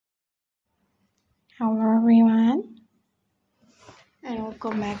Hello everyone and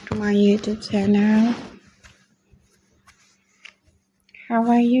welcome back to my YouTube channel. How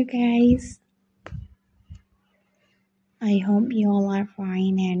are you guys? I hope you all are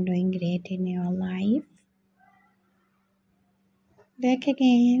fine and doing great in your life. Back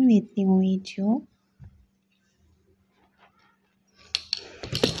again with new video.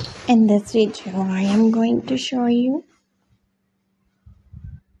 In this video I am going to show you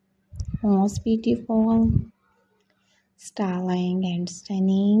most beautiful, styling and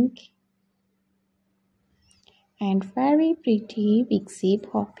stunning and very pretty pixie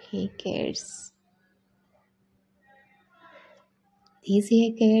pop haircuts. These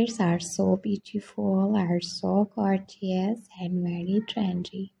haircuts are so beautiful, are so gorgeous and very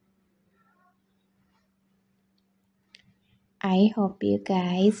trendy. I hope you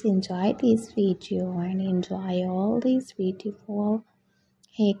guys enjoy this video and enjoy all these beautiful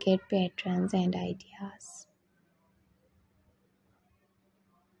haircut patterns and ideas.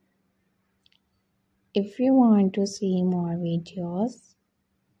 If you want to see more videos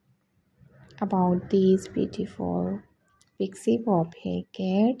about these beautiful pixie pop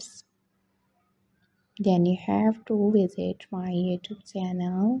haircuts, then you have to visit my YouTube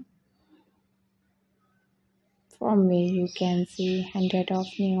channel, from where you can see hundreds of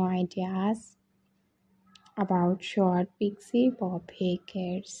new ideas about short pixie pop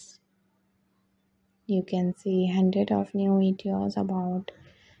haircuts. You can see hundreds of new videos about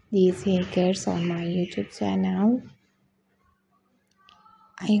these haircuts on my YouTube channel.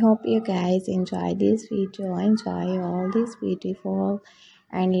 I hope you guys enjoy this video, enjoy all these beautiful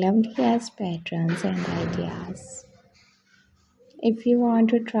and lovely ass patterns and ideas. If you want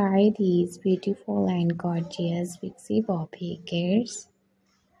to try these beautiful and gorgeous pixie pop haircuts,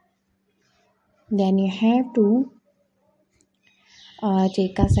 then you have to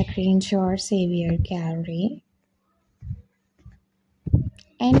take a screenshot, save your gallery,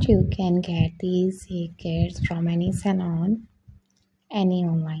 and you can get these haircuts from any salon, any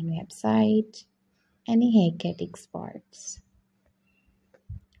online website, any haircut experts.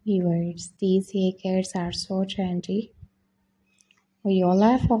 Viewers, these haircuts are so trendy. We all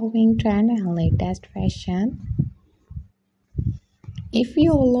are following trend and latest fashion. If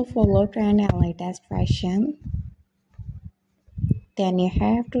you all follow trend and latest fashion, then you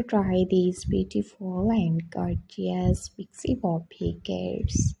have to try these beautiful and gorgeous pixie pop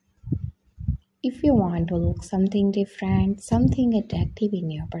haircuts. If you want to look something different, something attractive in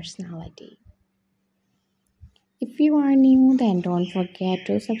your personality. If you are new, then don't forget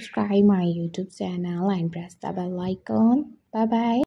to subscribe my YouTube channel and press the bell icon. Bye bye.